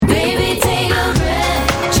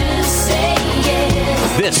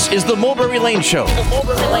is the Mulberry Lane Show.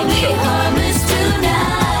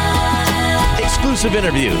 Exclusive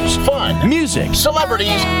interviews, fun, music,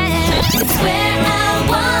 celebrities.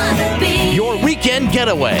 Your weekend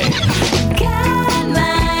getaway.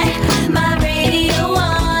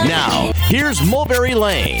 Now, here's Mulberry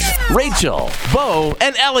Lane, Rachel, Bo,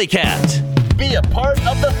 and Alley Cat. Be a part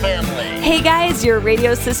of the family. Hey guys, your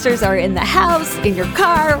radio sisters are in the house, in your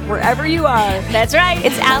car, wherever you are. That's right.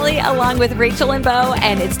 It's Allie along with Rachel and Bo,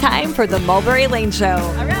 and it's time for the Mulberry Lane Show.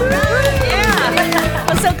 All right. Yeah.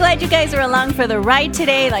 I'm so glad you guys are along for the ride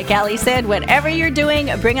today. Like Allie said, whatever you're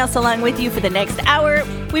doing, bring us along with you for the next hour.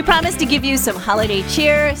 We promise to give you some holiday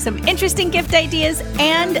cheer, some interesting gift ideas,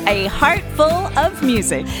 and a heart full of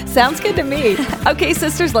music. Sounds good to me. Okay,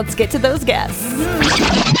 sisters, let's get to those guests.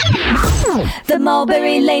 The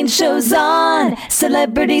Mulberry Lane Show's on.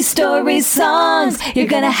 Celebrity stories, songs. You're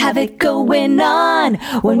gonna have it going on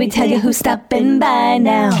when we tell you who's stopping by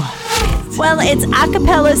now. Well, it's a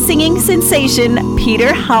cappella singing sensation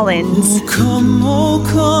Peter Hollens. Oh,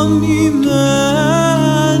 come, Emmanuel,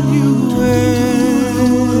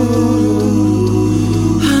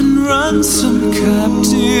 and ransom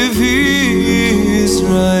captive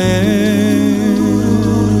Israel.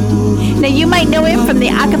 Now, you might know him from the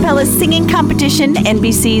a cappella singing competition,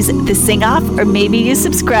 NBC's The Sing-Off, or maybe you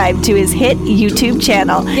subscribe to his hit YouTube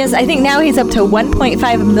channel. Yes, I think now he's up to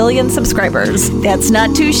 1.5 million subscribers. That's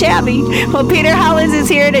not too shabby. Well, Peter Hollens is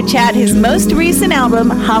here to chat his most recent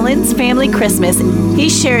album, Hollens Family Christmas. He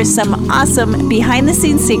shares some awesome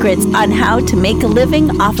behind-the-scenes secrets on how to make a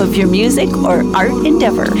living off of your music or art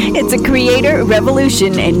endeavor. It's a creator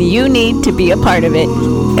revolution, and you need to be a part of it.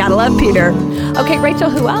 Gotta love Peter. Okay,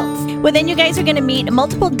 Rachel, who else? Well, then you guys are going to meet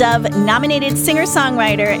multiple Dove-nominated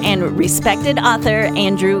singer-songwriter and respected author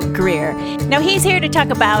Andrew Greer. Now, he's here to talk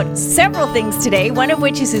about several things today, one of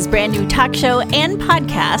which is his brand new talk show and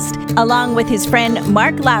podcast, along with his friend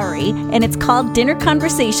Mark Lowry, and it's called Dinner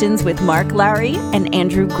Conversations with Mark Lowry and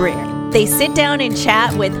Andrew Greer. They sit down and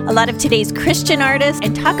chat with a lot of today's Christian artists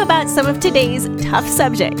and talk about some of today's tough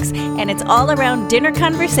subjects. And it's all around dinner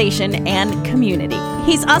conversation and community.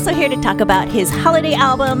 He's also here to talk about his holiday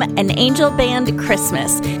album, An Angel Band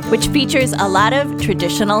Christmas, which features a lot of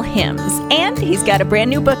traditional hymns. And he's got a brand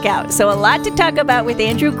new book out, so a lot to talk about with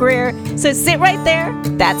Andrew Greer. So sit right there.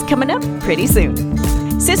 That's coming up pretty soon.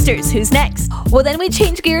 Sisters, who's next? Well, then we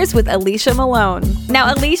change gears with Alicia Malone.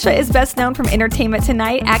 Now, Alicia is best known from Entertainment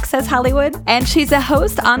Tonight, Access Hollywood, and she's a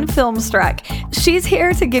host on Filmstruck. She's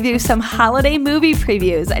here to give you some holiday movie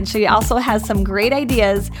previews, and she also has some great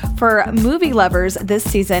ideas for movie lovers this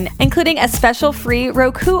season, including a special free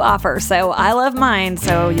Roku offer. So I love mine,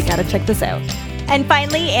 so you gotta check this out. And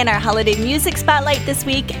finally, in our holiday music spotlight this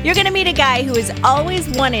week, you're going to meet a guy who has always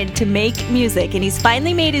wanted to make music, and he's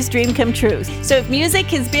finally made his dream come true. So if music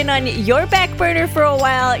has been on your back burner for a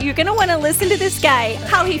while, you're going to want to listen to this guy,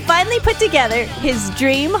 how he finally put together his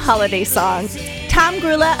dream holiday song. Tom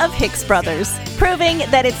Grula of Hicks Brothers, proving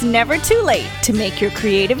that it's never too late to make your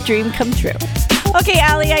creative dream come true. Okay,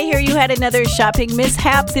 Allie, I hear you had another shopping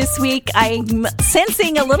mishap this week. I'm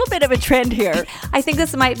sensing a little bit of a trend here. I think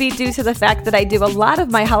this might be due to the fact that I do a lot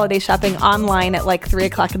of my holiday shopping online at like 3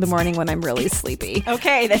 o'clock in the morning when I'm really sleepy.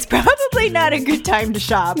 Okay, that's probably not a good time to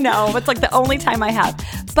shop. No, it's like the only time I have.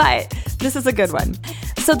 But this is a good one.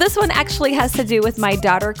 So this one actually has to do with my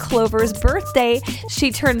daughter Clover's birthday.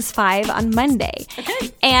 She turns 5 on Monday.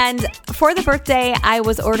 Okay. And for the birthday, I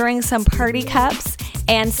was ordering some party cups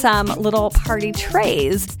and some little party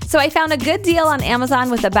trays. So I found a good deal on Amazon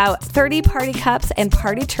with about 30 party cups and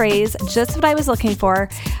party trays, just what I was looking for.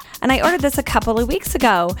 And I ordered this a couple of weeks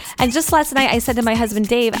ago. And just last night, I said to my husband,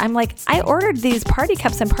 Dave, I'm like, I ordered these party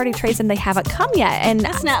cups and party trays and they haven't come yet. And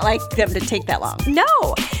that's not like them to take that long.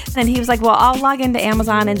 No. And he was like, well, I'll log into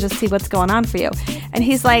Amazon and just see what's going on for you. And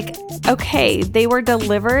he's like, okay, they were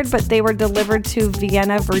delivered, but they were delivered to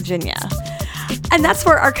Vienna, Virginia. And that's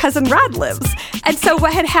where our cousin Rod lives. And so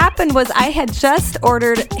what had happened was I had just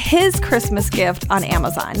ordered his Christmas gift on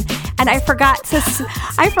Amazon, and I forgot to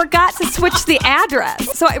switch the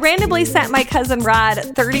address. So I randomly sent my cousin Rod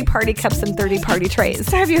 30 party cups and 30 party trays.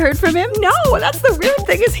 Have you heard from him? No, that's the weird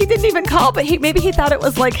thing is he didn't even call, but maybe he thought it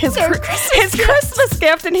was like his Christmas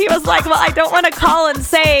gift, and he was like, well, I don't want to call and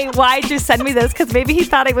say, why'd you send me this? Because maybe he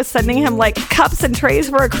thought I was sending him like cups and trays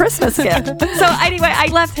for a Christmas gift. So anyway, I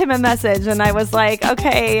left him a message, and I was like,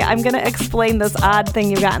 okay, I'm going to explain this odd thing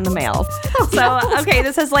you got in the mail. So, okay,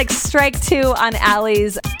 this is like strike 2 on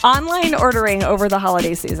Allie's online ordering over the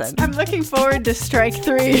holiday season. I'm looking forward to strike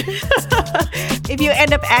 3. If you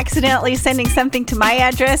end up accidentally sending something to my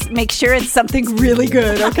address, make sure it's something really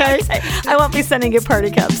good, okay? I won't be sending you party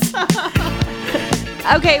cups.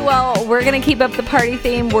 Okay, well, we're going to keep up the party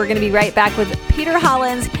theme. We're going to be right back with Peter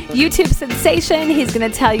Hollens, YouTube sensation. He's going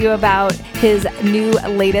to tell you about his new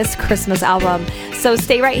latest Christmas album. So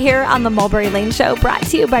stay right here on the Mulberry Lane Show, brought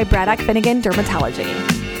to you by Braddock Finnegan Dermatology.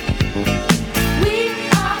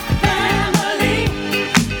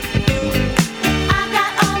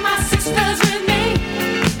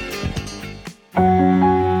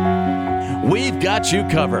 We've got you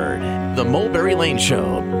covered. The Mulberry Lane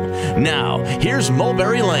Show. Now, here's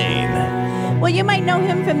Mulberry Lane. Well, you might know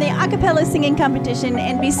him from the a cappella singing competition,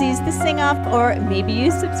 NBC's The Sing-Off, or maybe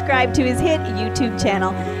you subscribe to his hit YouTube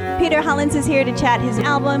channel. Peter Hollens is here to chat his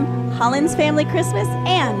album, Hollens Family Christmas,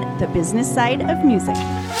 and the business side of music.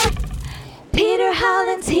 Peter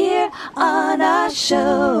Hollens here on our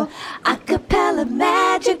show. A cappella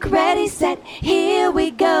magic, ready, set, here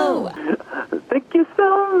we go. Thank you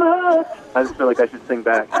so much. I just feel like I should sing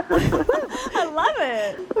back. I love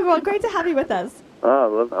it. Well, great to have you with us.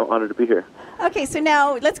 Oh, I'm honored to be here. Okay, so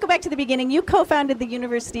now let's go back to the beginning. You co-founded the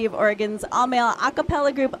University of Oregon's all-male a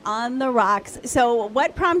cappella group On the Rocks. So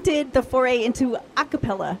what prompted the foray into a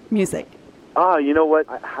cappella music? You know what?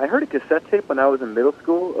 I heard a cassette tape when I was in middle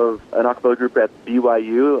school of an a cappella group at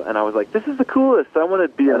BYU, and I was like, this is the coolest. I want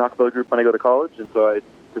to be an a cappella group when I go to college, and so I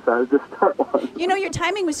decided to start one. You know, your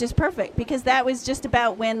timing was just perfect, because that was just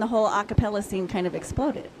about when the whole a cappella scene kind of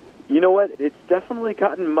exploded. You know what? It's definitely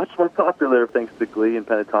gotten much more popular thanks to Glee and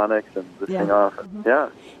Pentatonics and the Sing-Off. Mm-hmm. Yeah.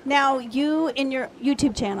 Now, you, in your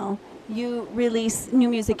YouTube channel, you release new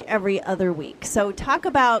music every other week. So talk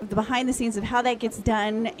about the behind the scenes of how that gets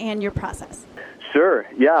done and your process. Sure.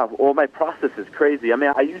 Yeah. Well, my process is crazy. I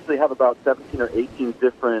mean, I usually have about 17 or 18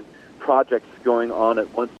 different projects going on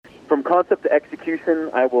at once. From concept to execution,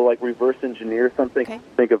 I will reverse engineer something. Okay.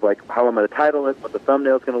 Think of how I'm going to title it, what the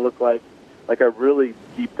thumbnail is going to look like. I really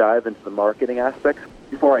deep dive into the marketing aspects.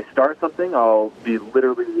 Before I start something, I'll be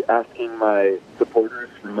literally asking my supporters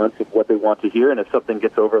for months of what they want to hear, and if something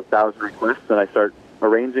gets over 1,000 requests, then I start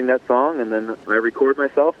arranging that song, and then I record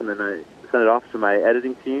myself, and then I send it off to my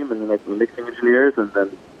editing team, and then the mixing engineers, and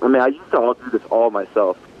then, I used to all do this all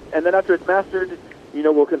myself. And then after it's mastered,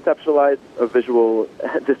 we'll conceptualize a visual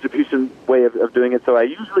distribution way of doing it. So I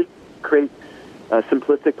usually create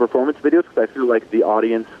simplistic performance videos because I feel like the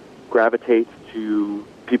audience gravitates to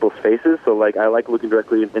people's faces. So I like looking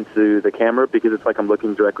directly into the camera because it's like I'm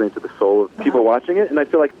looking directly into the soul of people watching it, and I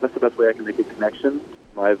feel like that's the best way I can make a connection.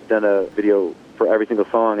 I've done a video for every single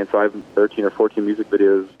song, and so I have 13 or 14 music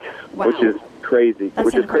videos, which is crazy.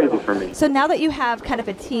 That's incredible. Is crazy for me. So now that you have kind of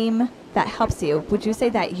a team that helps you, would you say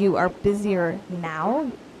that you are busier now,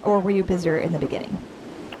 or were you busier in the beginning?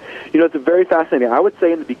 It's very fascinating. I would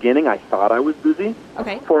say in the beginning I thought I was busy.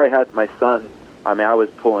 Okay. Before I had my son, I was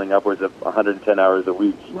pulling upwards of 110 hours a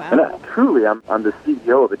week. Wow. And truly, I'm the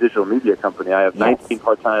CEO of a digital media company. I have 19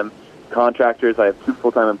 part-time contractors. I have 2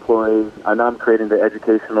 full-time employees. And I'm creating the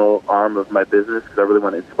educational arm of my business because I really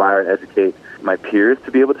want to inspire and educate my peers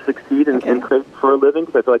to be able to succeed and create for a living,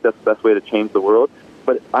 because I feel like that's the best way to change the world.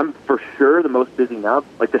 But I'm for sure the most busy now.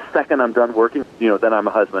 The second I'm done working, then I'm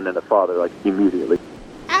a husband and a father, immediately.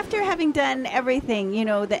 After having done everything,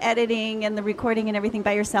 the editing and the recording and everything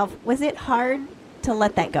by yourself, was it hard to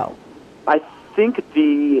let that go? I think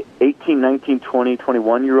the 18, 19, 20,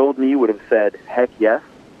 21-year-old me would have said, heck yes.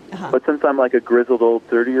 But since I'm a grizzled old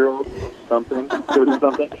 30-year-old something,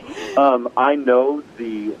 I know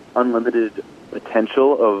the unlimited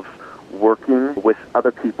potential of working with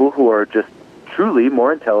other people who are just truly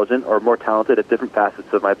more intelligent or more talented at different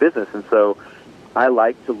facets of my business. And so I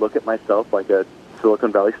like to look at myself like a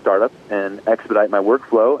Silicon Valley startup and expedite my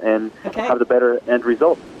workflow and have the better end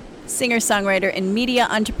result. Singer-songwriter and media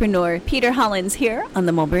entrepreneur Peter Hollens here on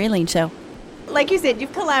the Mulberry Lane Show. Like you said,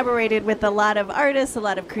 you've collaborated with a lot of artists, a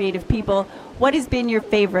lot of creative people. What has been your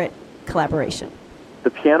favorite collaboration?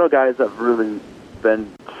 The piano guys have really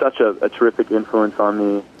been such a terrific influence on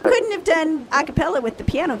me. Couldn't have done a cappella with the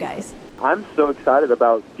piano guys. I'm so excited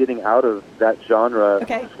about getting out of that genre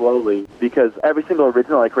slowly, because every single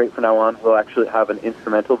original I create from now on will actually have an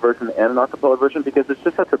instrumental version and an a cappella version, because it's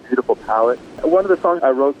just such a beautiful palette. One of the songs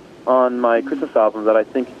I wrote on my Christmas album that I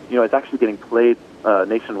think, is actually getting played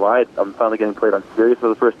nationwide. I'm finally getting played on Sirius for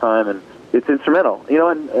the first time, and it's instrumental.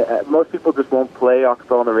 And most people just won't play a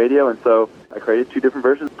cappella on the radio, and so I created 2 different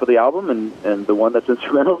versions for the album, and the one that's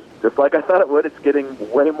instrumental, just like I thought it would, it's getting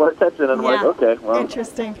way more attention, and I'm like, okay, well,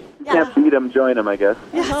 interesting. Can't beat them, join them, I guess.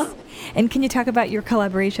 Yes. And can you talk about your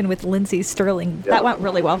collaboration with Lindsay Sterling? That went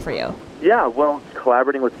really well for you. Yeah, well,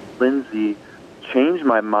 collaborating with Lindsay changed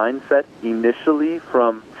my mindset initially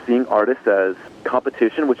from seeing artists as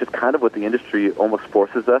competition, which is kind of what the industry almost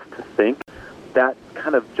forces us to think, that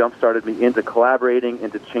kind of jump-started me into collaborating,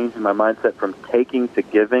 into changing my mindset from taking to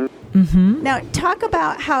giving. Mm-hmm. Now, talk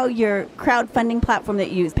about how your crowdfunding platform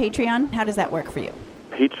that you use, Patreon, how does that work for you?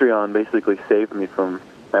 Patreon basically saved me from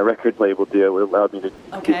my record label deal. It allowed me to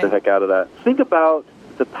get the heck out of that. Think about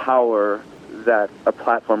the power that a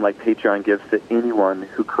platform like Patreon gives to anyone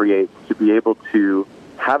who creates to be able to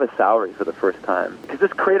have a salary for the first time. Because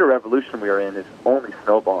this creator revolution we are in is only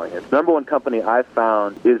snowballing. It's the number one company I've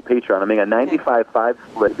found is Patreon. I mean, a 95-5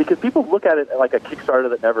 split. Because people look at it like a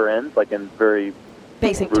Kickstarter that never ends, like in very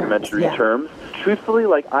basic rudimentary terms. Truthfully,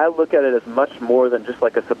 like, I look at it as much more than just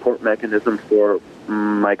like a support mechanism for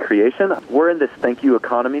my creation. We're in this thank you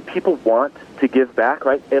economy. People want to give back,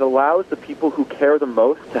 right? It allows the people who care the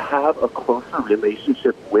most to have a closer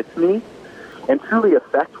relationship with me and truly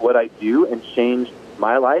affect what I do and change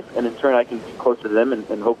my life, and in turn I can be closer to them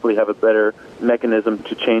and hopefully have a better mechanism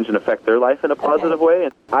to change and affect their life in a positive way.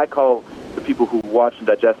 And I call the people who watch and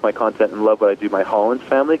digest my content and love what I do my Hollens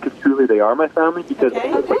family, because truly they are my family, because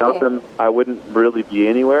without them I wouldn't really be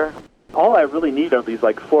anywhere. All I really need are these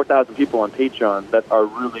like 4,000 people on Patreon that are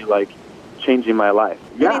really like changing my life.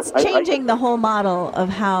 Yeah, and it's changing the whole model of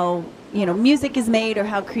how, you know, music is made or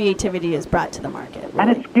how creativity is brought to the market. Really.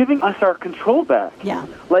 And it's giving us our control back. Yeah.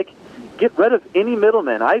 Like, get rid of any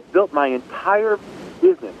middleman. I built my entire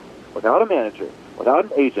business without a manager, without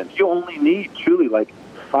an agent. You only need truly like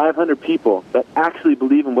 500 people that actually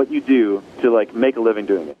believe in what you do to like make a living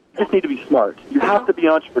doing it. You just need to be smart. You have to be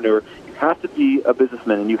an entrepreneur. You have to be a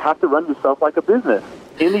businessman, and you have to run yourself like a business.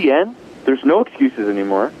 In the end, there's no excuses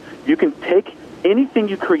anymore. You can take anything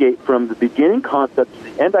you create from the beginning concept to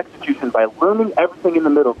the end execution by learning everything in the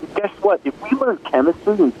middle. Guess what? If we learn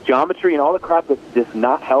chemistry and geometry and all the crap that does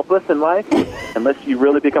not help us in life, unless you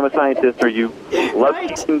really become a scientist or you love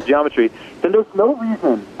teaching geometry, then there's no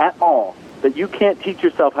reason at all that you can't teach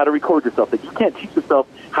yourself how to record yourself, that you can't teach yourself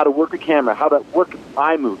how to work a camera, how to work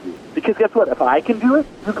iMovie. Because guess what? If I can do it,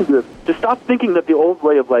 you can do it. Just stop thinking that the old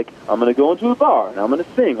way of like, I'm going to go into a bar and I'm going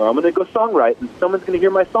to sing or I'm going to go songwrite and someone's going to hear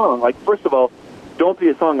my song. Like, first of all, don't be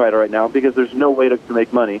a songwriter right now because there's no way to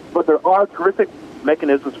make money. But there are terrific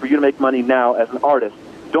mechanisms for you to make money now as an artist.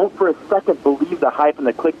 Don't for a second believe the hype and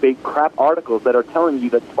the clickbait crap articles that are telling you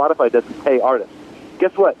that Spotify doesn't pay artists.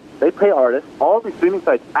 Guess what? They pay artists. All these streaming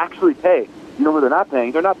sites actually pay. You know who they're not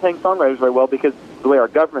paying? They're not paying songwriters very well because of the way our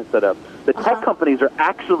government's set up. The tech companies are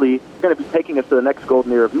actually going to be taking us to the next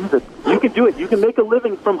golden era of music. You can do it. You can make a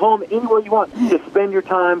living from home anywhere you want. Just spend your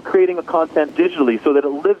time creating a content digitally so that it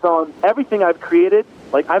lives on everything I've created.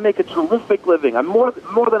 Like, I make a terrific living. I'm more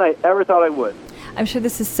than I ever thought I would. I'm sure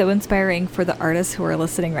this is so inspiring for the artists who are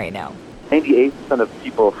listening right now. 98% of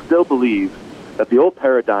people still believe that the old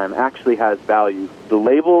paradigm actually has value. The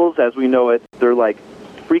labels, as we know it, they're like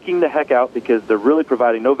freaking the heck out because they're really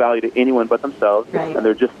providing no value to anyone but themselves, and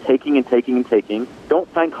they're just taking and taking and taking.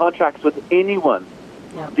 Don't sign contracts with anyone.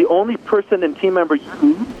 Yep. The only person and team member you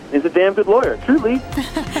need is a damn good lawyer, truly.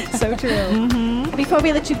 So true. Mm-hmm. Before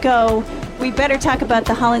we let you go, we better talk about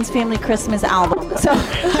the Hollens Family Christmas album. So,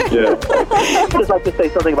 I'd just like to say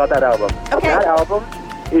something about that album. Okay. That album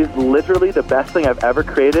is literally the best thing I've ever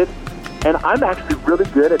created, and I'm actually really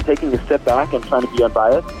good at taking a step back and trying to be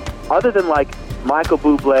unbiased. Other than like Michael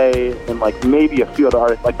Bublé and like maybe a few other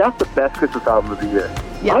artists, like that's the best Christmas album of the year.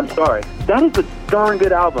 Yeah. I'm sorry. That is a darn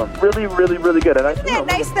good album. Really, really, really good. And isn't that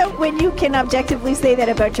nice though when you can objectively say that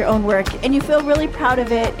about your own work and you feel really proud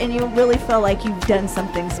of it and you really feel like you've done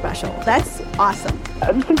something special? That's awesome.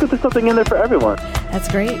 I just think that there's something in there for everyone. That's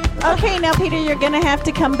great. Okay, now Peter, you're going to have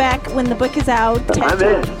to come back when the book is out. I'm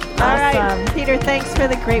in. All right, Peter, thanks for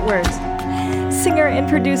the great words. Singer and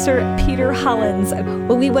producer Peter Hollens.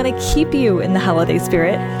 Well, we want to keep you in the holiday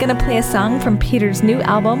spirit. Gonna play a song from Peter's new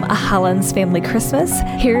album, A Hollens Family Christmas.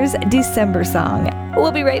 Here's December Song.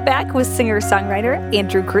 We'll be right back with singer-songwriter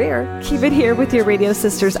Andrew Greer. Keep it here with your radio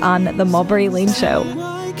sisters on The Mulberry Lane Show.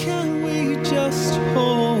 Why can't we just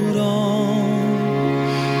hold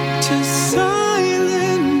on to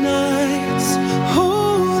silent nights,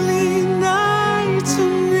 holy nights,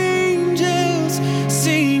 and angels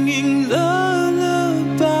singing lullabies,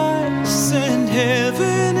 and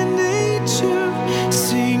heaven and nature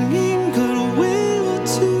singing goodwill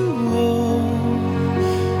to all,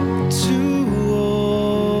 to all.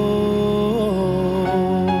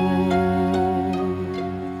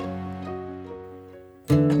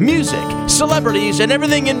 Music, celebrities, and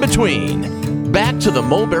everything in between. Back to the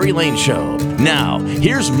Mulberry Lane Show. Now,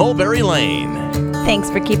 here's Mulberry Lane. Thanks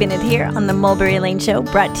for keeping it here on the Mulberry Lane Show,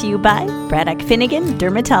 brought to you by Braddock Finnegan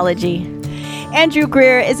Dermatology. Andrew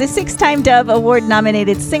Greer is a 6-time Dove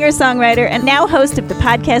Award-nominated singer-songwriter and now host of the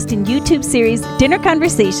podcast and YouTube series Dinner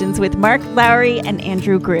Conversations with Mark Lowry and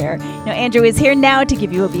Andrew Greer. Now, Andrew is here now to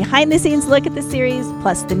give you a behind-the-scenes look at the series,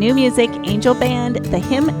 plus the new music, Angel Band, the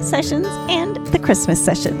hymn sessions, and the Christmas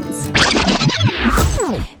sessions.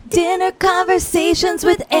 Dinner Conversations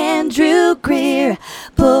with Andrew Greer.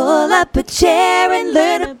 Pull up a chair and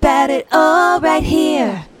learn about it all right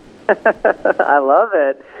here. I love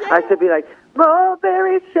it. Yeah. I should be like,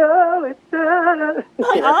 Mulberry Show, it's done.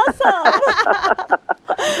 Awesome.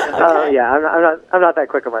 Oh yeah, I'm not that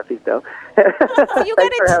quick on my feet though.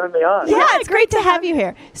 Thanks for having me on. Yeah, it's great to have you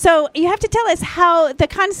here. So you have to tell us how the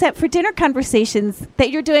concept for Dinner Conversations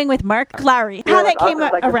that you're doing with Mark Lowry, how that came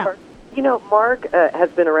around. You know, Mark has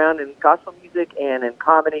been around in gospel music and in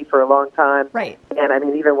comedy for a long time. Right. And I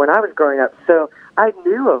mean, even when I was growing up, so I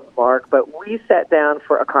knew of Mark, but we sat down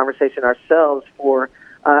for a conversation ourselves for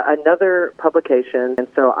another publication, and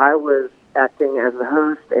so I was acting as the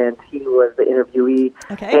host, and he was the interviewee.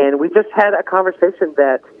 Okay. And we just had a conversation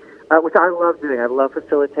that, which I love doing. I love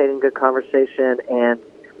facilitating good conversation and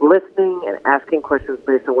listening and asking questions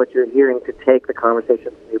based on what you're hearing to take the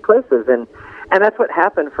conversation to new places. And that's what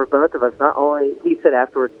happened for both of us. Not only, he said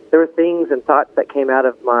afterwards, there were things and thoughts that came out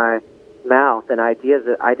of my mouth and ideas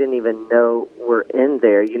that I didn't even know were in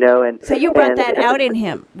there, you know. And so you brought that out in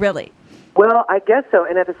him, really? Well, I guess so.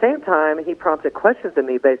 And at the same time, he prompted questions in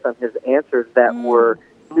me based on his answers that were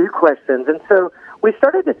new questions. And so we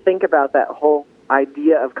started to think about that whole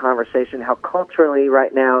idea of conversation, how culturally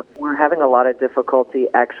right now we're having a lot of difficulty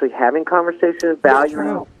actually having conversation,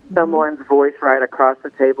 valuing someone's voice right across the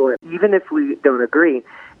table, even if we don't agree.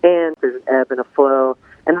 And there's an ebb and a flow.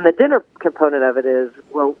 And then the dinner component of it is,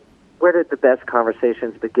 well, where did the best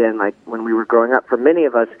conversations begin? Like when we were growing up, for many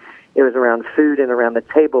of us, it was around food and around the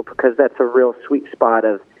table, because that's a real sweet spot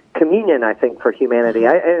of communion, I think, for humanity.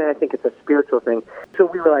 I think it's a spiritual thing. So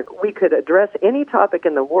we were like, we could address any topic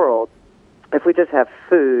in the world if we just have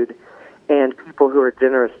food and people who are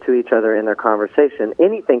generous to each other in their conversation.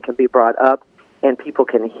 Anything can be brought up and people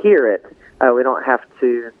can hear it. We don't have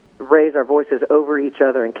to raise our voices over each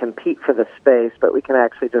other and compete for the space, but we can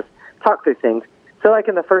actually just talk through things. So like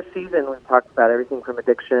in the first season, we talked about everything from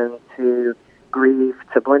addiction to grief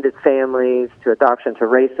to blended families to adoption to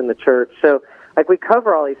race in the church. So like we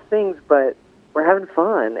cover all these things, but we're having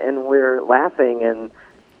fun and we're laughing, and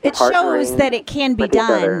it shows that it can be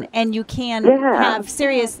done and you can have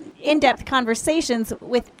serious in-depth conversations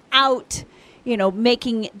without, you know,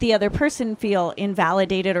 making the other person feel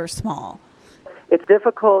invalidated or small. It's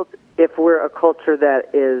difficult if we're a culture that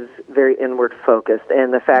is very inward focused,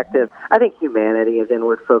 and the fact is, I think humanity is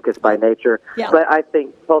inward focused by nature, but I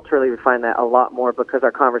think culturally we find that a lot more because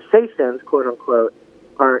our conversations, quote unquote,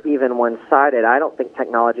 are even one-sided. I don't think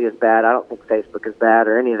technology is bad. I don't think Facebook is bad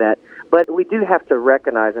or any of that, but we do have to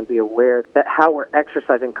recognize and be aware that how we're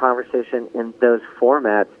exercising conversation in those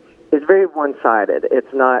formats is very one-sided.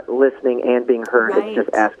 It's not listening and being heard. Right. It's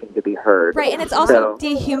just asking to be heard. Right, and it's also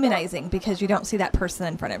dehumanizing because you don't see that person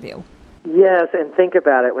in front of you. Yes, and think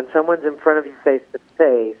about it. When someone's in front of you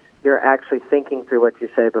face-to-face, you're actually thinking through what you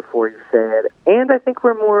say before you say it. And I think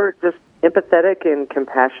we're more just empathetic and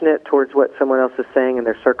compassionate towards what someone else is saying and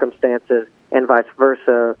their circumstances, and vice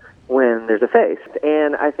versa when there's a face.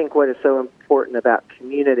 And I think what is so important about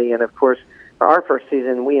community, and of course, for our first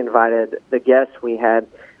season, we invited the guests we had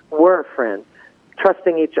were friends,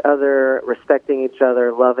 trusting each other, respecting each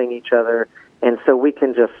other, loving each other, and so we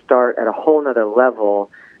can just start at a whole nother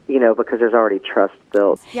level, you know, because there's already trust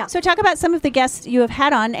built. Yeah. So talk about some of the guests you have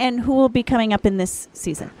had on and who will be coming up in this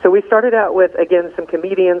season. So we started out with, again, some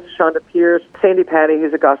comedians, Shonda Pierce, Sandy Patty,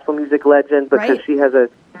 who's a gospel music legend because she has a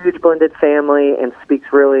huge blended family and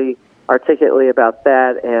speaks really articulately about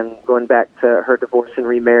that, and going back to her divorce and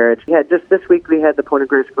remarriage. Just this week we had the Point of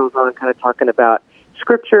Grace girls on kind of talking about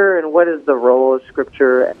Scripture and what is the role of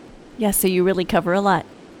Scripture. Yeah, so you really cover a lot.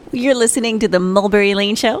 You're listening to the Mulberry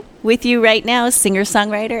Lane Show. With you right now,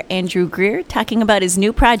 singer-songwriter Andrew Greer, talking about his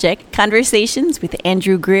new project, Conversations with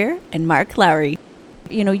Andrew Greer and Mark Lowry.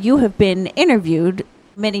 You know, you have been interviewed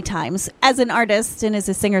many times as an artist and as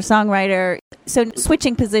a singer-songwriter. So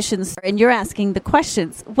switching positions and you're asking the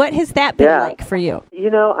questions. What has that been like for you? You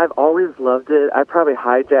know, I've always loved it. I probably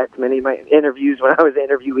hijacked many of my interviews when I was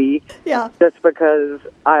interviewee. Yeah. Just because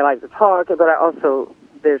I like to talk, but I also,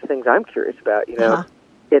 there's things I'm curious about, you know.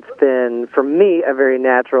 It's been, for me, a very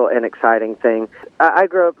natural and exciting thing. I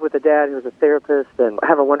grew up with a dad who was a therapist and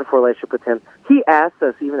have a wonderful relationship with him. He asked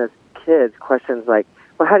us, even as kids, questions like,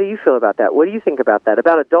 well, how do you feel about that? What do you think about that?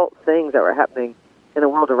 About adult things that were happening in the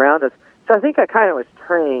world around us. So I think I kind of was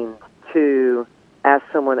trained to ask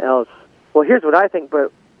someone else well, here's what I think,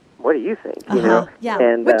 but what do you think? You know? Yeah,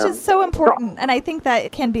 and, which is so important. And I think that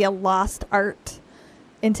it can be a lost art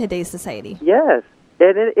in today's society. Yes,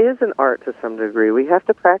 and it is an art to some degree. We have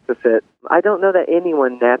to practice it. I don't know that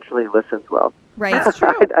anyone naturally listens well. Right. That's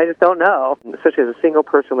true. I just don't know. Especially as a single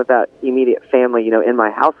person without immediate family, you know, in my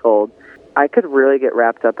household, I could really get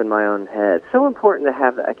wrapped up in my own head. So important to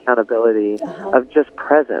have the accountability of just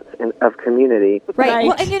presence and of community. Right.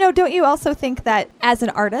 Well, and you know, don't you also think that as an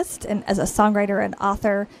artist and as a songwriter and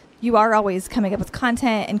author, you are always coming up with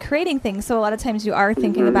content and creating things. So a lot of times you are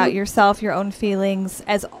thinking about yourself, your own feelings,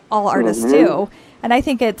 as all artists do. And I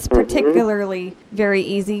think it's particularly very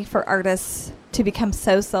easy for artists to become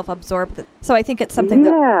so self-absorbed. So I think it's something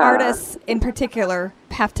that artists in particular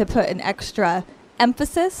have to put an extra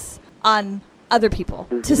emphasis on other people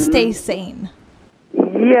to stay sane.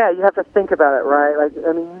 Yeah, you have to think about it, right? Like,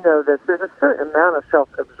 I mean, you know this. There's a certain amount of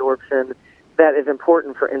self-absorption that is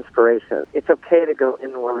important for inspiration. It's okay to go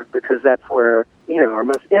inward because that's where, you know, our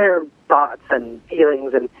most inner thoughts and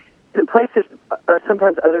feelings and places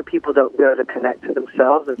sometimes other people don't go to connect to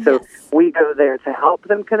themselves. And so we go there to help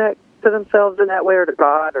them connect to themselves in that way, or to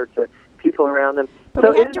God, or to people around them. But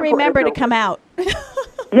so we have to remember to come out.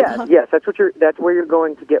 Yes, that's where you're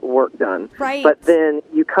going to get work done. Right. But then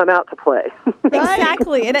you come out to play.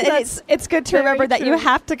 Exactly. And it's good to remember that you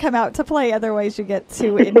have to come out to play, otherwise you get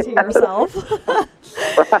too into yourself.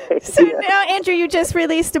 Right. So now, Andrew, you just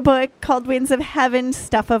released a book called Winds of Heaven,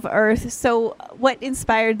 Stuff of Earth. So what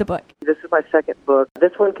inspired the book? This is my second book.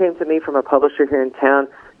 This one came to me from a publisher here in town.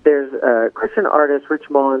 There's a Christian artist, Rich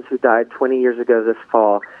Mullins, who died 20 years ago this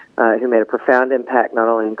fall, who made a profound impact not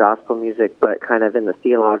only in gospel music, but kind of in the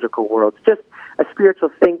theological world. Just a spiritual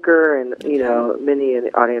thinker, and, you know, many in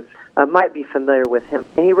the audience might be familiar with him.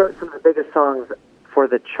 And he wrote some of the biggest songs for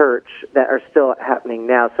the church that are still happening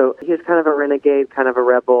now. So he was kind of a renegade, kind of a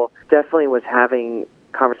rebel, definitely was having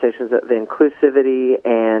conversations of inclusivity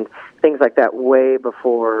and things like that way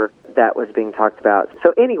before that was being talked about.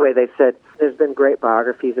 So anyway, they said there's been great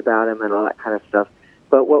biographies about him and all that kind of stuff.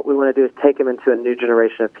 But what we want to do is take him into a new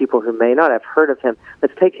generation of people who may not have heard of him.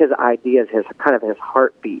 Let's take his ideas, his kind of his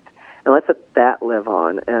heartbeat, and let's let that live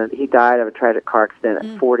on. And he died of a tragic car accident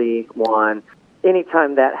at 41.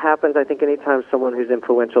 Anytime that happens, I think anytime someone who's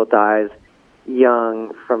influential dies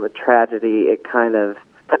young from a tragedy, it kind of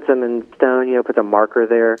puts them in stone, you know, puts a marker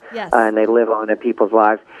there, and they live on in people's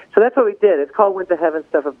lives. So that's what we did. It's called Winds of Heaven,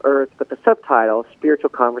 Stuff of Earth, but the subtitle, Spiritual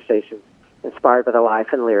Conversations, inspired by the life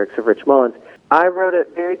and lyrics of Rich Mullins. I wrote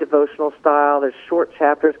it very devotional style. There's short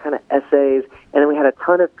chapters, kind of essays, and then we had a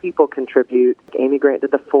ton of people contribute. Amy Grant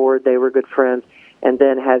did the foreword. They were good friends. And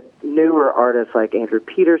then had newer artists like Andrew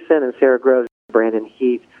Peterson and Sarah Groves, Brandon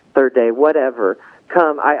Heath, Third Day, whatever,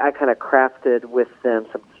 come. I kind of crafted with them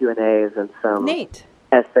some Q&As and some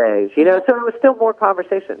essays, you know, so it was still more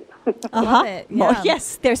conversation. Love it. Yeah. Well,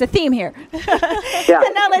 yes, there's a theme here. Yeah.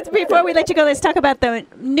 And now before we let you go, let's talk about the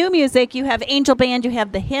new music. You have Angel Band, you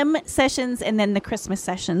have the hymn sessions, and then the Christmas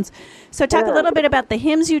sessions. So talk a little bit about the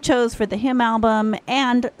hymns you chose for the hymn album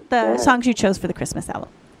and the songs you chose for the Christmas album.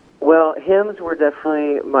 Well, hymns were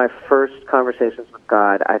definitely my first conversations with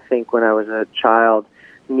God. I think when I was a child,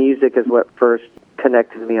 music is what first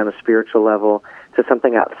connected me on a spiritual level to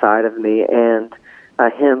something outside of me, and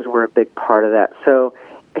hymns were a big part of that. So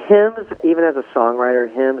hymns, even as a songwriter,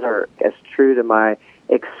 hymns are as true to my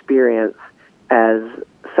experience as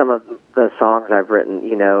some of the songs I've written,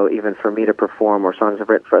 you know, even for me to perform, or songs I've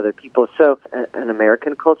written for other people. So in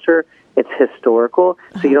American culture, it's historical,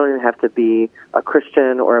 so you don't even have to be a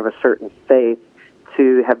Christian or of a certain faith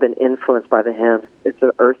to have been influenced by the hymns. It's an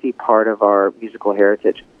earthy part of our musical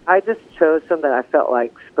heritage. I just chose some that I felt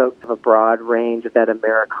like spoke of a broad range of that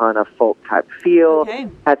Americana folk type feel.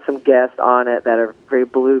 Had some guests on it that are very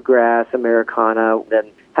bluegrass, Americana, then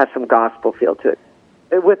have some gospel feel to it.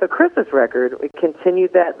 With the Christmas record, we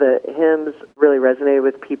continued that. The hymns really resonated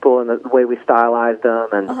with people and the way we stylized them,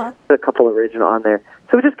 and a couple original on there.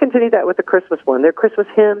 So we just continued that with the Christmas one. They're Christmas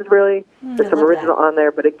hymns, really. There's some original on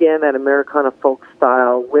there, but again, that Americana folk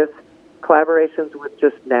style with collaborations with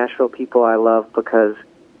just Nashville people I love, because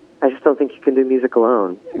I just don't think you can do music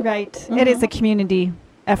alone. Right. It is a community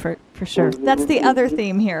effort, for sure. That's the other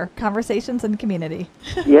theme here, conversations and community.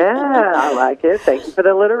 Yeah, I like it. Thank you for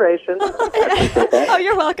the alliteration. Oh,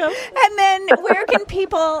 you're welcome. And then where can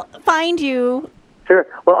people find you? Sure.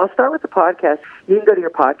 Well, I'll start with the podcast. You can go to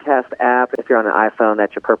your podcast app. If you're on an iPhone,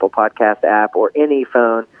 that's your Purple Podcast app, or any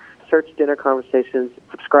phone. Search Dinner Conversations,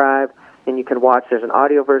 subscribe, and you can watch. There's an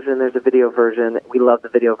audio version, there's a video version. We love the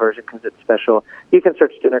video version because it's special. You can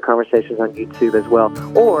search Dinner Conversations on YouTube as well,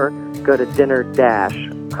 or go to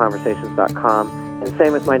dinner-conversations.com And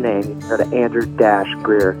same with my name. You can go to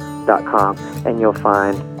andrew-greer.com and you'll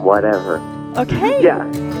find whatever. Okay. Yeah.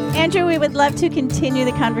 Andrew, we would love to continue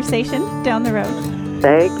the conversation down the road.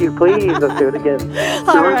 Thank you. Please, let's do it again.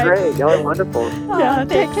 All Doing right. great. Y'all are wonderful. Yeah,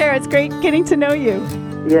 take care. It's great getting to know you.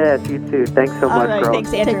 Yes, you too. Thanks so All much, right, girl.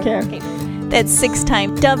 thanks, Andrew. Take care. Okay. That's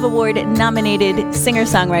 6-time Dove Award-nominated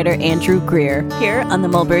singer-songwriter Andrew Greer here on The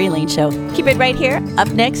Mulberry Lane Show. Keep it right here. Up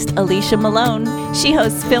next, Alicia Malone. She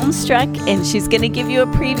hosts Filmstruck, and she's going to give you a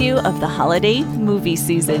preview of the holiday movie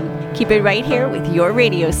season. Keep it right here with your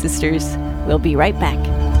radio sisters. We'll be right back.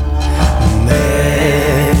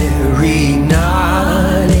 Mary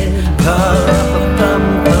nodded,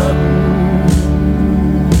 pa-ra-pa-pum-pum.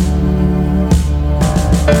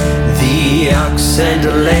 The ox and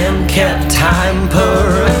a lamb kept time,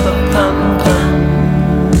 pa-ra-pa-pum-pum.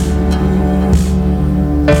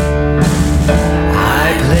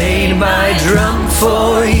 I played my drum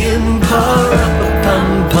for him,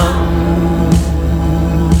 pa-ra-pa-pum-pum.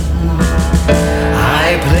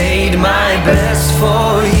 I played my best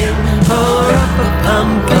for him,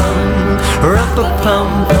 pa-ra-pa-pum-pum,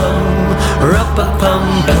 ra-pa-pum-pum,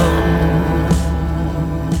 ra-pa-pum-pum.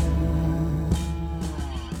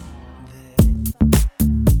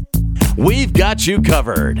 We've got you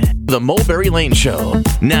covered. The Mulberry Lane Show.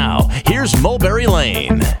 Now, here's Mulberry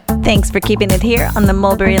Lane. Thanks for keeping it here on the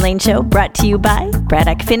Mulberry Lane Show, brought to you by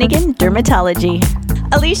Braddock Finnegan Dermatology.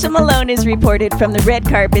 Alicia Malone is reported from the red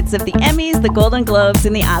carpets of the Emmys, the Golden Globes,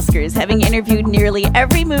 and the Oscars, having interviewed nearly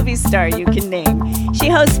every movie star you can name. She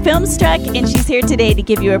hosts Filmstruck, and she's here today to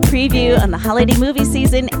give you a preview on the holiday movie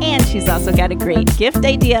season, and she's also got a great gift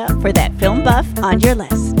idea for that film buff on your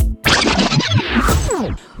list.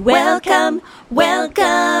 Welcome,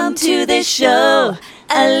 welcome to the show,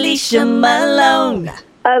 Alicia Malone.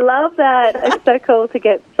 I love that. It's so cool to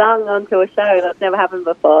get sung onto a show. That's never happened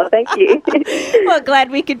before. Thank you. Well, glad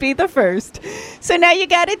we could be the first. So now you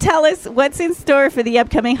got to tell us what's in store for the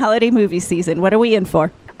upcoming holiday movie season. What are we in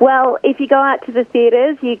for? Well, if you go out to the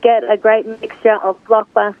theaters, you get a great mixture of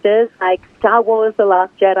blockbusters like Star Wars: The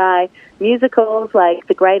Last Jedi, musicals like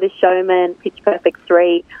The Greatest Showman, Pitch Perfect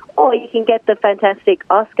 3, or you can get the fantastic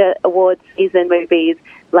Oscar Awards season movies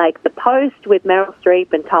like The Post with Meryl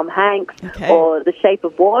Streep and Tom Hanks, or The Shape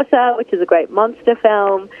of Water, which is a great monster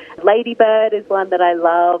film. Lady Bird is one that I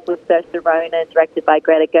love with Saoirse Ronan, directed by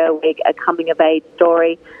Greta Gerwig, a coming-of-age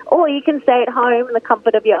story. Or you can stay at home in the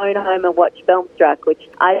comfort of your own home and watch Filmstruck, which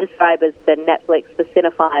I describe as the Netflix for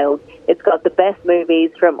cinephiles. It's got the best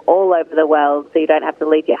movies from all over the world, so you don't have to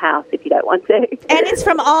leave your house if you don't want to. And it's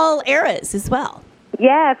from all eras as well.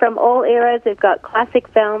 Yeah, from all eras. We've got classic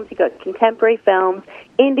films, you've got contemporary films,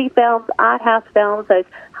 indie films, art house films, those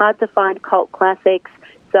hard-to-find cult classics.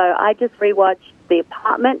 So I just rewatched The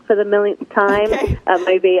Apartment for the millionth time,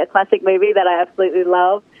 a classic movie that I absolutely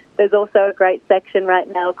love. There's also a great section right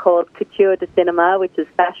now called Couture de Cinema, which is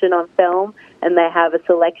fashion on film, and they have a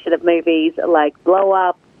selection of movies like Blow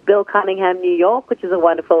Up, Bill Cunningham, New York, which is a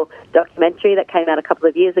wonderful documentary that came out a couple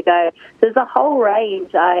of years ago. There's a whole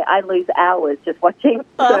range. I lose hours just watching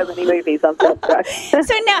so many movies on Filmstruck.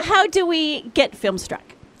 So now, how do we get Filmstruck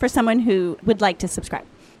for someone who would like to subscribe?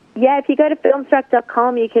 Yeah, if you go to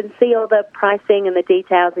filmstruck.com, you can see all the pricing and the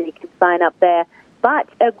details, and you can sign up there. But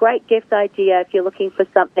a great gift idea if you're looking for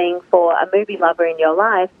something for a movie lover in your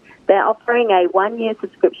life, they're offering a 1-year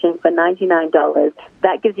subscription for $99.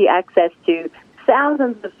 That gives you access to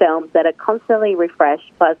thousands of films that are constantly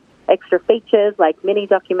refreshed, plus extra features like mini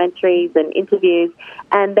documentaries and interviews,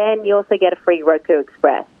 and then you also get a free Roku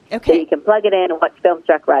Express. So you can plug it in and watch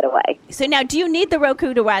Filmstruck right away. So now, do you need the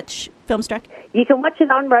Roku to watch Filmstruck? You can watch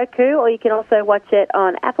it on Roku, or you can also watch it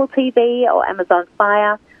on Apple TV or Amazon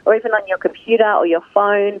Fire, or even on your computer or your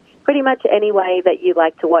phone. Pretty much any way that you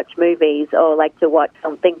like to watch movies or like to watch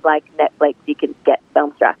some things like Netflix, you can get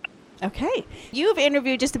Filmstruck. Okay. You've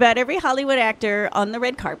interviewed just about every Hollywood actor on the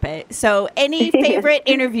red carpet. So any favorite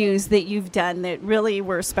interviews that you've done that really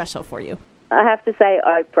were special for you? I have to say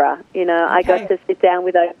Oprah. You know, I got to sit down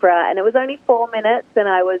with Oprah, and it was only 4 minutes, and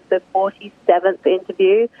I was the 47th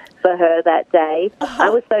interview for her that day. I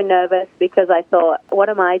was so nervous because I thought, what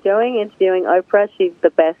am I doing interviewing Oprah? She's the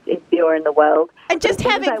best interviewer in the world. And just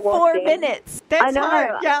having 4 minutes. That's I know.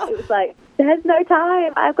 hard. Yeah. It was like, there's no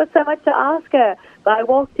time. I've got so much to ask her. But I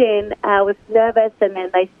walked in, I was nervous, and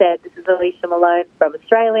then they said, this is Alicia Malone from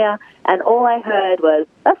Australia, and all I heard was,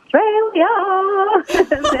 Australia!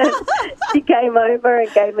 And then she came over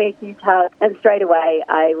and gave me a huge hug, and straight away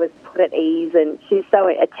I was put at ease, and she's so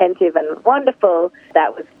attentive and wonderful.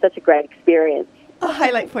 That was such a great experience. A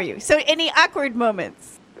highlight for you. So any awkward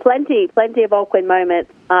moments? Plenty of awkward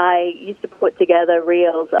moments. I used to put together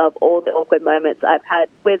reels of all the awkward moments I've had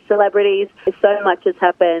with celebrities. So much has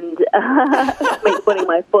happened, me putting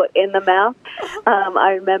my foot in the mouth.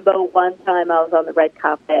 I remember one time I was on the red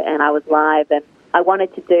carpet and I was live and I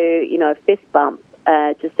wanted to do, a fist bump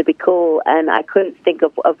just to be cool, and I couldn't think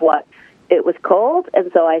of what it was called, and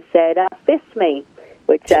so I said, fist me,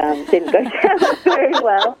 which didn't go down very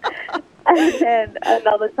well. And then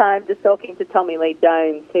another time just talking to Tommy Lee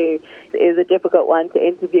Jones, who is a difficult one to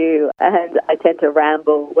interview, and I tend to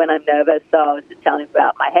ramble when I'm nervous, so I was just telling him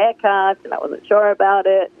about my haircut, and I wasn't sure about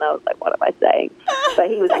it, and I was like, what am I saying? But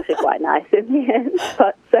he was actually quite nice in the end,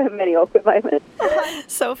 but so many awkward moments.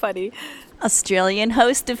 So funny. Australian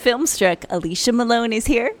host of Filmstruck, Alicia Malone, is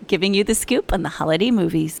here, giving you the scoop on the holiday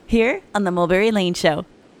movies, here on the Mulberry Lane Show.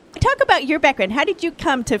 Talk about your background. How did you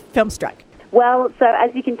come to Filmstruck? Well, so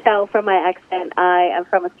as you can tell from my accent, I am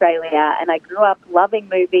from Australia, and I grew up loving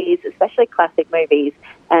movies, especially classic movies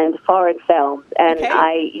and foreign films. And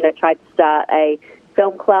I, tried to start a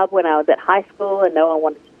film club when I was at high school, and no one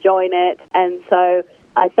wanted to join it. And so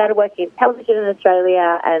I started working in television in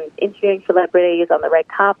Australia and interviewing celebrities on the red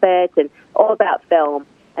carpet and all about film.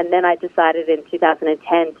 And then I decided in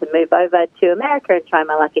 2010 to move over to America and try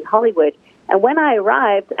my luck in Hollywood. And when I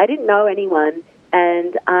arrived, I didn't know anyone.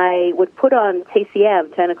 And I would put on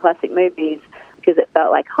TCM, Turner Classic Movies, because it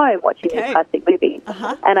felt like home watching these classic movies.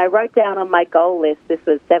 And I wrote down on my goal list, this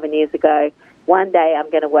was 7 years ago, one day I'm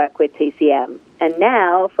going to work with TCM. And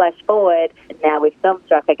now, flash forward, now with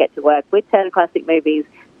Filmstruck, I get to work with Turner Classic Movies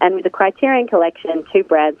and with the Criterion Collection, 2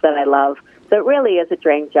 brands that I love. So it really is a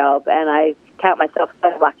dream job, and I count myself so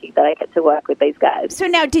lucky that I get to work with these guys. So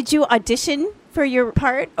now, did you audition for your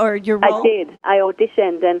part or your role? I did. I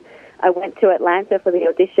auditioned, and I went to Atlanta for the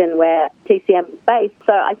audition where TCM is based.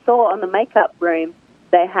 So I saw on the makeup room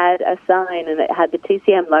they had a sign and it had the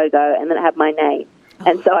TCM logo and then it had my name.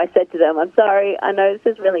 And so I said to them, I'm sorry, I know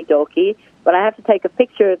this is really dorky, but I have to take a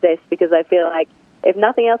picture of this because I feel like if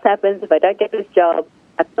nothing else happens, if I don't get this job,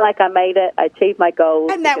 I feel like I made it, I achieved my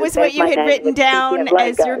goals. And that was what you had written down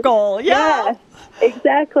as your goal. Yeah,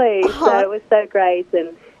 exactly. So it was so great.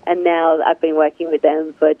 And now I've been working with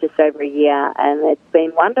them for just over a year, and it's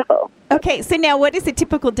been wonderful. Okay, so now what is a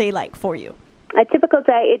typical day like for you? A typical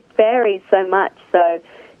day, it varies so much. So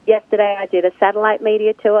yesterday I did a satellite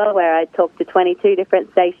media tour where I talked to 22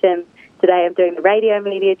 different stations. Today I'm doing the radio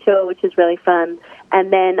media tour, which is really fun.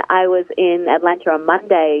 And then I was in Atlanta on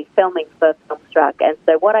Monday filming for Filmstruck. And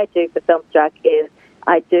so what I do for Filmstruck is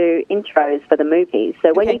I do intros for the movies.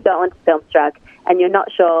 So when you go onto Filmstruck and you're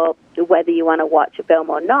not sure whether you want to watch a film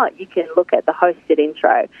or not, you can look at the hosted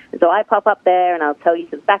intro. And so I pop up there and I'll tell you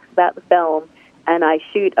some facts about the film, and I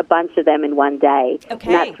shoot a bunch of them in one day. Okay. And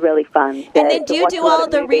that's really fun. And then do you do all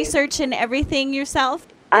the research and everything yourself?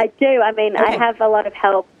 I do. I mean, I have a lot of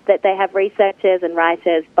help that they have researchers and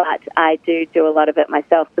writers, but I do a lot of it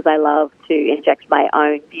myself because I love to inject my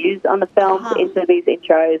own views on the films into these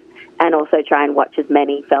intros and also try and watch as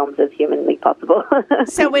many films as humanly possible.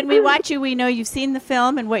 So when we watch you, we know you've seen the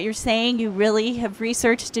film and what you're saying, you really have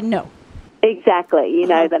researched and know. Exactly. You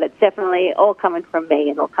know that it's definitely all coming from me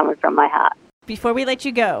and all coming from my heart. Before we let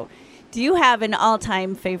you go, do you have an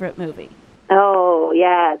all-time favorite movie? Oh,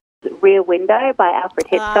 yeah. Rear Window by Alfred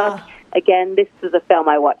Hitchcock. Again, this was a film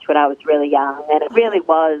I watched when I was really young, and it really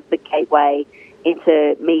was the gateway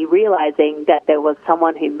into me realizing that there was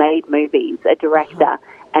someone who made movies, a director,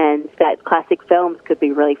 and that classic films could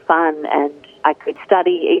be really fun, and I could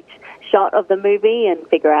study each shot of the movie and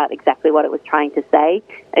figure out exactly what it was trying to say.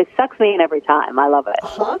 It sucks me in every time. I love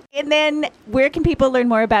it. And then where can people learn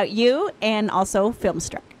more about you and also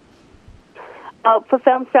Filmstruck? For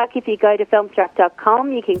Filmstruck, if you go to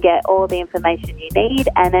filmstruck.com, you can get all the information you need.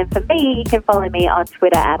 And then for me, you can follow me on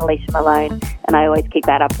Twitter at Alicia Malone. And I always keep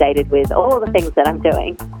that updated with all the things that I'm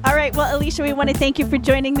doing. All right. Well, Alicia, we want to thank you for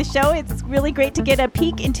joining the show. It's really great to get a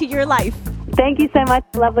peek into your life. Thank you so much.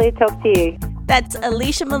 Lovely to talk to you. That's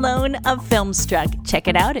Alicia Malone of Filmstruck. Check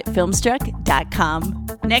it out at filmstruck.com.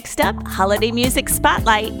 Next up, Holiday Music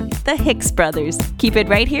Spotlight, the Hicks Brothers. Keep it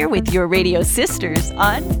right here with your radio sisters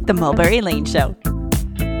on The Mulberry Lane Show.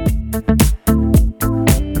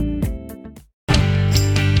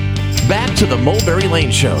 Back to the Mulberry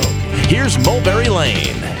Lane Show. Here's Mulberry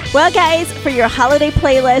Lane. Well, guys, for your holiday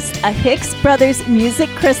playlist, a Hicks Brothers Music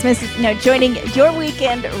Christmas. Now, joining your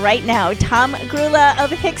weekend right now, Tom Grula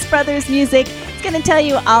of Hicks Brothers Music is going to tell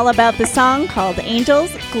you all about the song called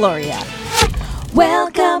Angels Gloria.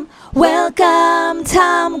 Welcome, welcome,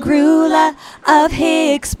 Tom Grula of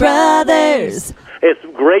Hicks Brothers. It's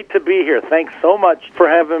great to be here. Thanks so much for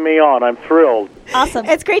having me on. I'm thrilled. Awesome.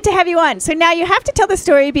 It's great to have you on. So now you have to tell the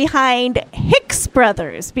story behind Hicks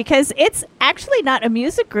Brothers, because it's actually not a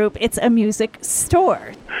music group, it's a music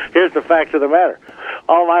store. Here's the fact of the matter.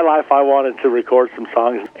 All my life I wanted to record some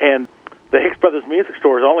songs, and the Hicks Brothers Music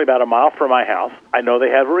Store is only about a mile from my house. I know they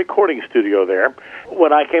have a recording studio there.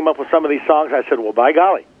 When I came up with some of these songs, I said, well, by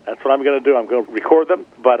golly, that's what I'm going to do. I'm going to record them,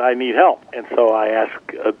 but I need help. And so I asked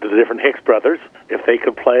the different Hicks brothers if they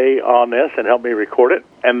could play on this and help me record it.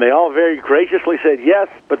 And they all very graciously said yes.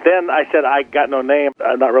 But then I said, I got no name.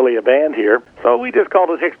 I'm not really a band here. So we just called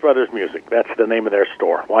it Hicks Brothers Music. That's the name of their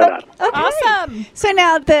store. Why not? Okay. Awesome. So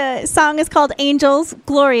now the song is called Angels,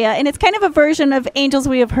 Gloria, and it's kind of a version of Angels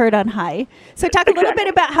We Have Heard on High. So talk a little bit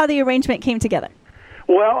about how the arrangement came together.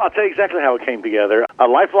 Well, I'll tell you exactly how it came together. A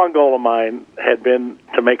lifelong goal of mine had been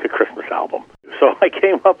to make a Christmas album. So I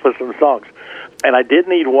came up with some songs, and I did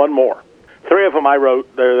need one more. 3 of them I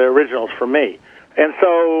wrote, they're the originals for me. And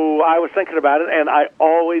so I was thinking about it, and I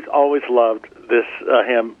always loved this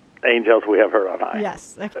hymn, Angels We Have Heard on High.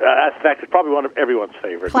 Yes. In fact, it's probably one of everyone's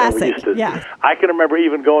favorites. Classic, yeah. I can remember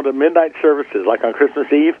even going to midnight services, like on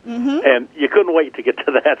Christmas Eve, and you couldn't wait to get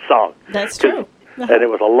to that song. That's true. And it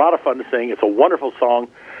was a lot of fun to sing. It's a wonderful song.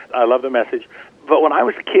 I love the message. But when I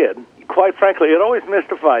was a kid, quite frankly, it always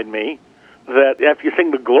mystified me that after you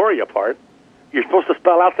sing the Gloria part, you're supposed to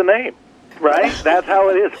spell out the name, right? That's how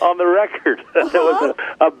it is on the record. That was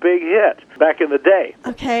a big hit back in the day.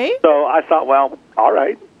 Okay. So I thought, well, all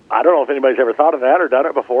right. I don't know if anybody's ever thought of that or done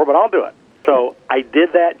it before, but I'll do it. So I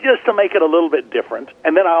did that just to make it a little bit different.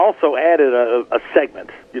 And then I also added a segment,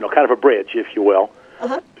 kind of a bridge, if you will,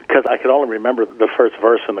 because I could only remember the first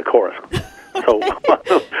verse and the chorus. So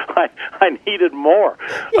I needed more.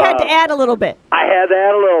 You had to add a little bit. I had to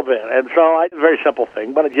add a little bit. And so it's a very simple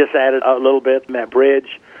thing, but I just added a little bit in that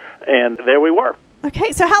bridge, and there we were.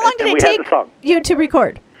 Okay, so how long did it take you to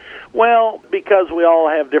record? Well, because we all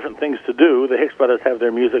have different things to do. The Hicks Brothers have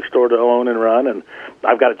their music store to own and run, and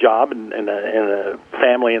I've got a job and a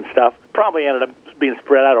family and stuff. Probably ended up being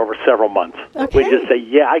spread out over several months. Okay. We just say,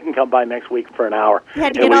 yeah, I can come by next week for an hour. You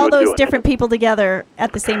had to get all those different people together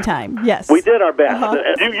at the same time. Yes. We did our best.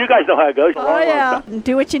 You guys know how it goes. Oh, yeah.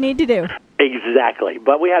 Do what you need to do. Exactly.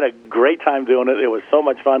 But we had a great time doing it. It was so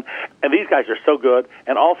much fun. And these guys are so good.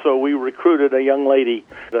 And also, we recruited a young lady.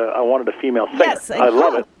 I wanted a female singer. Yes. I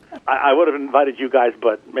love it. I would have invited you guys,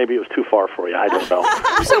 but maybe it was too far for you. I don't know.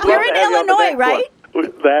 So we're in Illinois, right?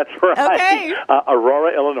 That's right. Okay.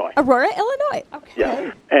 Aurora, Illinois. Aurora, Illinois. Okay.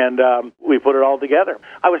 Yeah. And we put it all together.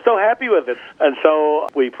 I was so happy with it. And so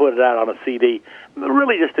we put it out on a CD,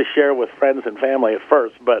 really just to share with friends and family at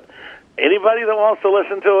first. But anybody that wants to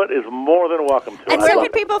listen to it is more than welcome to it. And where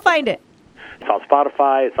can people find it? It's on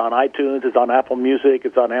Spotify, it's on iTunes, it's on Apple Music,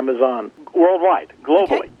 it's on Amazon, worldwide,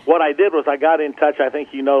 globally. Okay. What I did was I got in touch, I think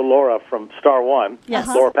you know Laura from Star One,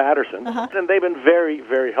 Laura Patterson, and they've been very,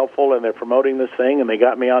 very helpful, and they're promoting this thing, and they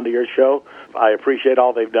got me onto your show. I appreciate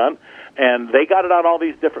all they've done. And they got it on all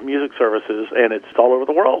these different music services, and it's all over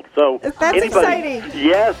the world. So that's exciting.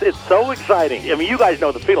 Yes, it's so exciting. I mean, you guys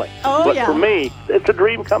know the feeling. Oh, but for me, it's a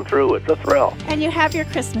dream come true. It's a thrill. And you have your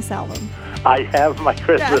Christmas album. I have my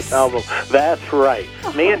Christmas album. That's right.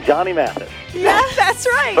 Me and Johnny Mathis. Yes, that's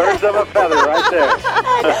right. Birds of a feather right there.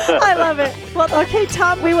 I love it. Well, okay,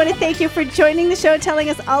 Tom, we want to thank you for joining the show, telling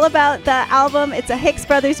us all about the album. It's a Hicks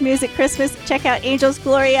Brothers Music Christmas. Check out Angels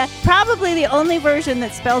Gloria. Probably the only version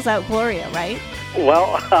that spells out Gloria, right?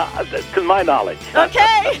 Well, to my knowledge.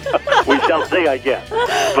 Okay. We shall see, I guess.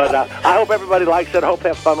 But I hope everybody likes it. I hope they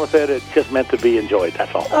have fun with it. It's just meant to be enjoyed,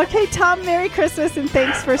 that's all. Okay, Tom, Merry Christmas, and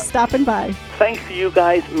thanks for stopping by. Thanks to you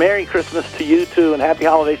guys. Merry Christmas to you, too, and happy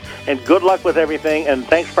holidays. And good luck with everything, and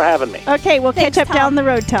thanks for having me. Okay, we'll catch up down the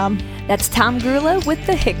road, Tom. That's Tom Grula with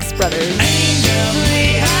the Hicks Brothers. Angels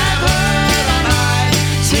we have heard on high,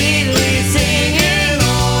 sweetly singing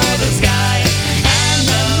o'er the sky, and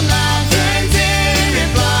the mountains in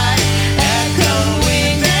reply,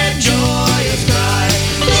 echoing their joyous cry.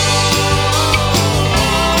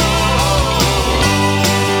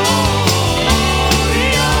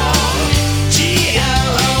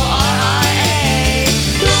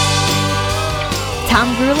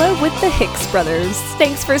 Tom Grula with the Hicks Brothers.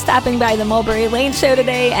 Thanks for stopping by the Mulberry Lane Show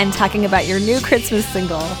today and talking about your new Christmas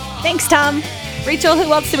single. Thanks, Tom. Rachel,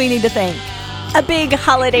 who else do we need to thank? A big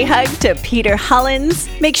holiday hug to Peter Hollens.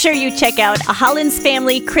 Make sure you check out a Hollens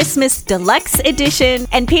Family Christmas Deluxe Edition.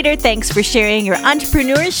 And Peter, thanks for sharing your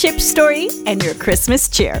entrepreneurship story and your Christmas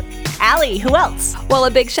cheer. Allie, who else? Well,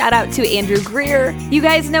 a big shout out to Andrew Greer. You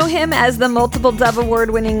guys know him as the multiple Dove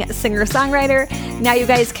Award winning singer-songwriter. Now you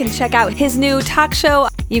guys can check out his new talk show,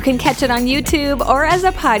 You can catch it on YouTube or as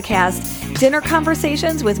a podcast, Dinner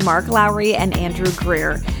Conversations with Mark Lowry and Andrew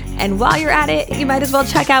Greer. And while you're at it, you might as well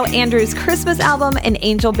check out Andrew's Christmas album, An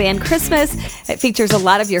Angel Band Christmas. It features a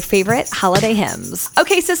lot of your favorite holiday hymns.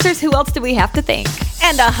 Okay, sisters, who else do we have to thank?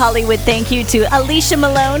 And a Hollywood thank you to Alicia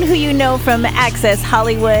Malone, who you know from Access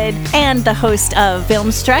Hollywood and the host of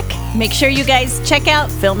Filmstruck. Make sure you guys check out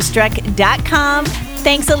filmstruck.com.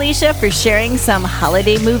 Thanks, Alicia, for sharing some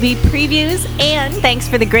holiday movie previews. And thanks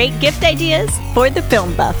for the great gift ideas for the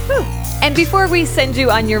film buff. Whew. And before we send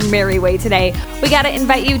you on your merry way today, we got to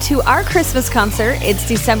invite you to our Christmas concert. It's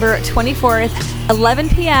December 24th, 11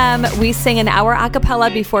 p.m. We sing an hour a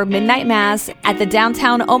cappella before midnight mass at the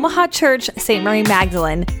downtown Omaha Church, St. Mary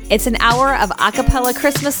Magdalene. It's an hour of a cappella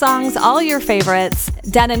Christmas songs, all your favorites,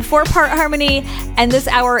 done in 4-part harmony. And this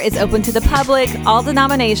hour is open to the public, all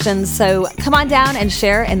denominations. So come on down and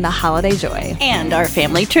share in the holiday joy. And our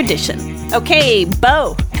family tradition. Okay,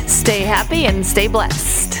 Bo. Stay happy and stay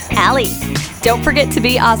blessed. Allie. Don't forget to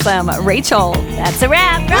be awesome. Rachel. That's a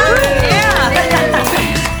wrap. Yeah.